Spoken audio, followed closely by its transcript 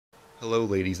Hello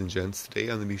ladies and gents, today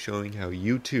I'm going to be showing how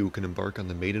you too can embark on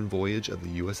the maiden voyage of the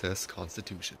U.s.s.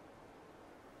 Constitution.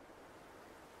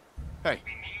 Hey.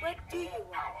 What do you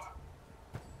want?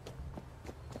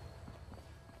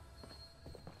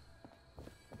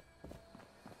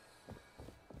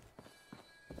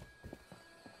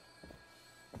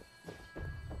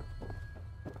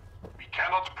 We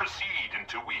cannot proceed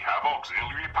until we have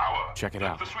auxiliary power. Check it Flip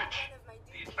out. the switch.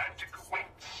 The Atlantic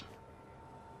waits.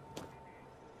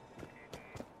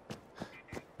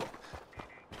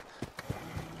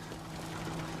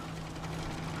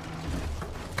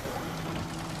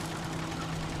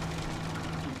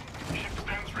 Ship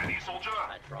stands ready, soldier.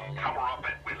 Power up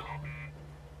at will.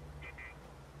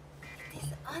 It is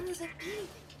on the building.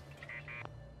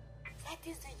 That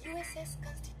is the U.s.s.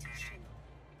 Constitution.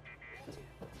 Major.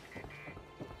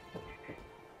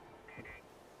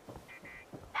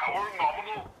 Power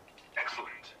nominal.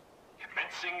 Excellent.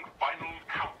 Commencing final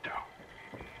countdown.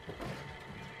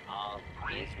 All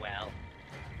is well.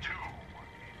 2,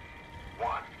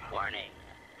 1. Warning.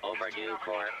 Overdue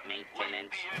for maintenance.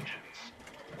 Light the engines.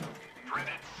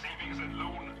 Dreaded savings and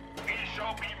loan. We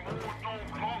shall be moored no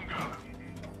longer.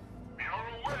 We are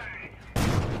away.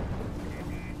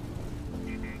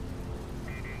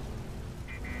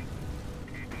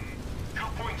 2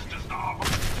 points to starboard.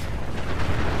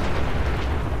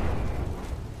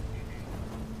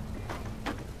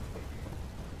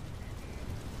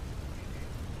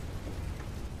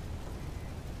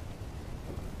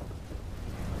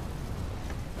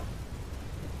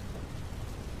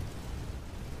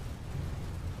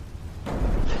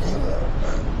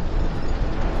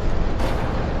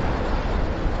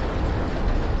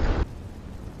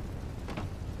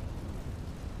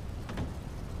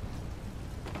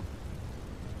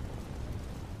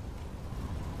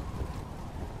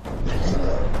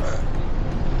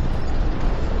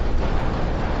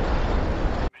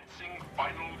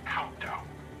 Final countdown.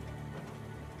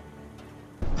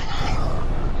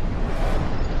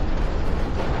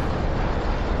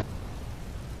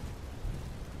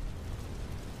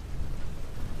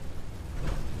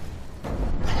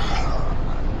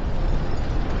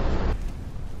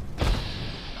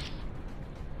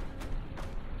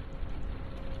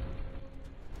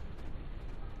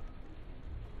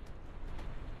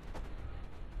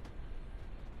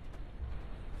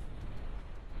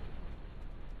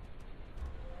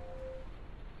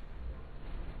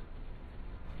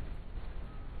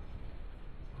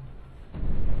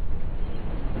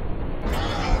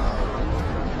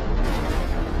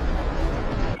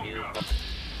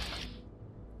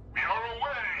 We are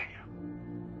away.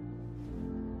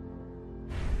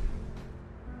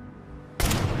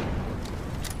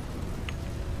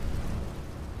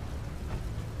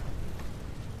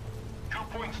 2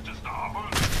 points to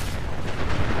starboard.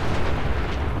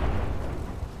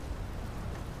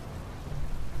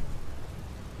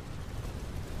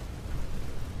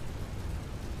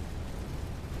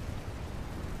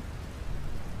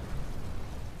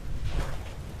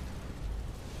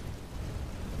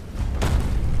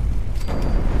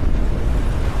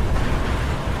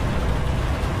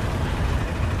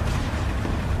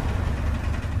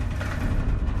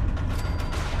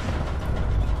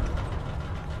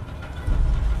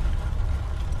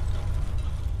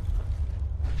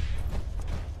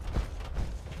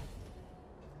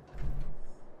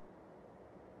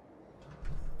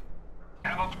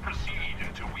 Cannot proceed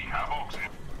until we have auxiliary.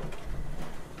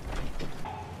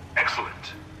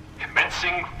 Excellent.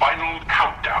 Commencing final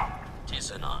countdown.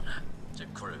 Tis an honor to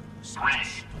cruise. 3,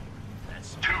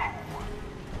 That's 2,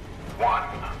 1.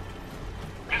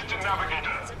 Mr.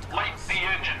 Navigator, light the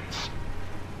engines.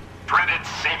 Dreaded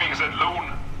savings and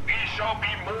loan, we shall be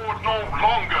moored no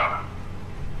longer.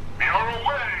 We are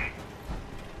away.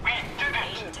 We did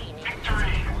it.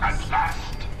 Victory at last.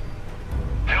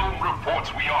 Helm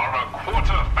reports we are a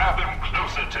quarter fathom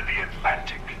closer to the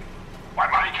Atlantic. By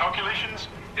my calculations,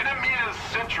 in a mere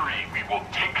century we will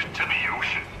take to the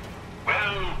ocean.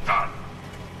 Well done.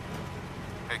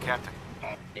 Hey, Captain.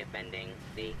 Defending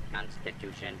the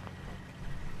Constitution.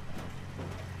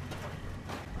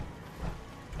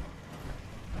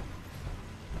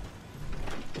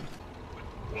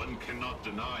 One cannot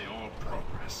deny our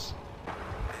progress.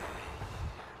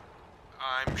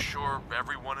 I'm sure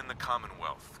everyone in the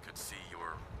Commonwealth could see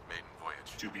your maiden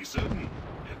voyage. To be certain,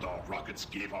 and our rockets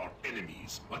gave our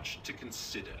enemies much to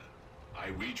consider.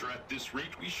 I wager at this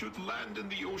rate we should land in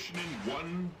the ocean in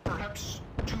 1, perhaps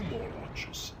 2 more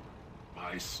launches.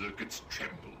 My circuits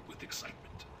tremble with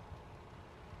excitement.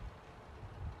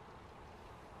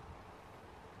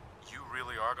 You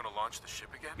really are gonna launch the ship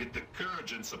again? With the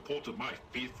courage and support of my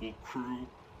faithful crew,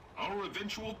 Our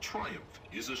eventual triumph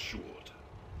is assured.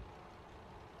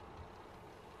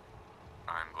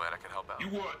 I'm glad I could help out. You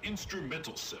were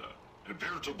instrumental, sir. A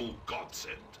veritable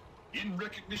godsend. In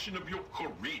recognition of your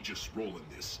courageous role in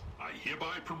this, I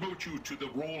hereby promote you to the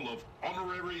role of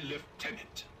Honorary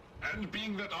Lieutenant. And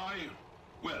being that I,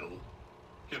 well,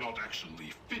 cannot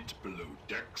actually fit below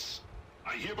decks,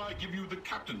 I hereby give you the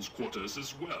captain's quarters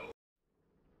as well.